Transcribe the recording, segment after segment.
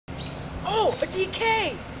Oh, a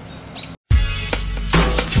DK!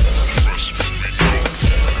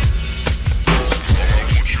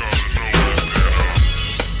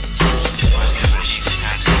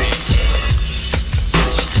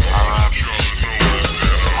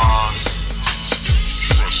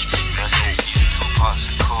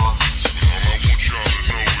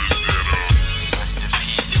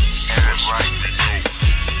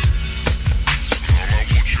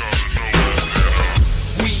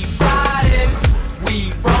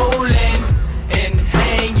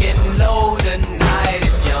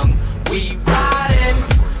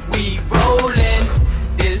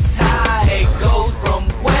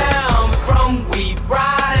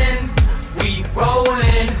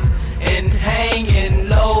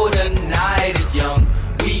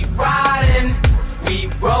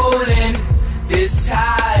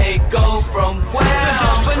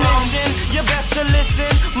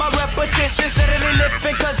 Steadily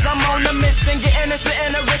living cause I'm on a mission. Getting and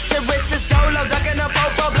splitting the richest dolo. Ducking a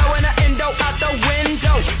popo, blowing a endo out the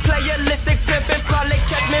window. Playalistic pimpin', probably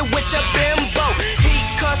catch me with your bimbo. He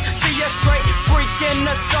cuss, she a straight freakin'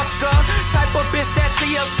 a sucker. Type of bitch that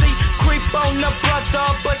TLC creep on the brother.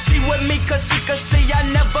 But she with me cause she could see I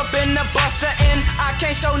never been a buster. And I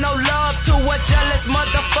can't show no love to a jealous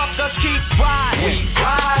motherfucker. Keep riding. We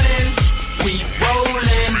riding, we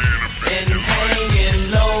rollin', and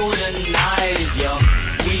hanging low. The night is young.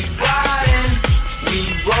 We riding, we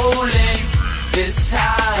rollin'. This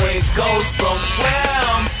how it goes from where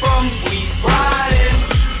I'm from. We riding,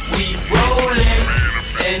 we rollin',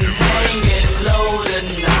 and hanging low. The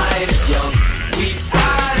night is young. We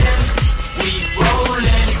riding, we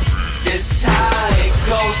rollin'. This how it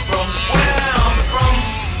goes from where I'm from.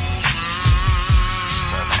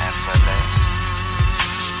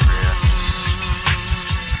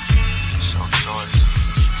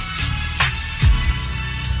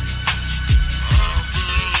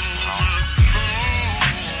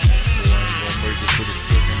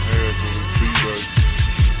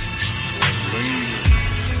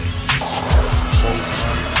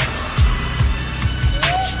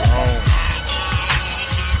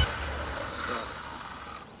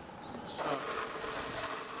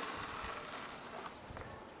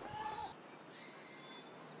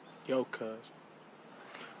 Yo, cuz,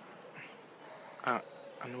 I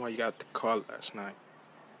know why you got the call last night.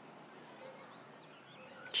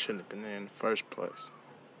 Shouldn't have been there in the first place.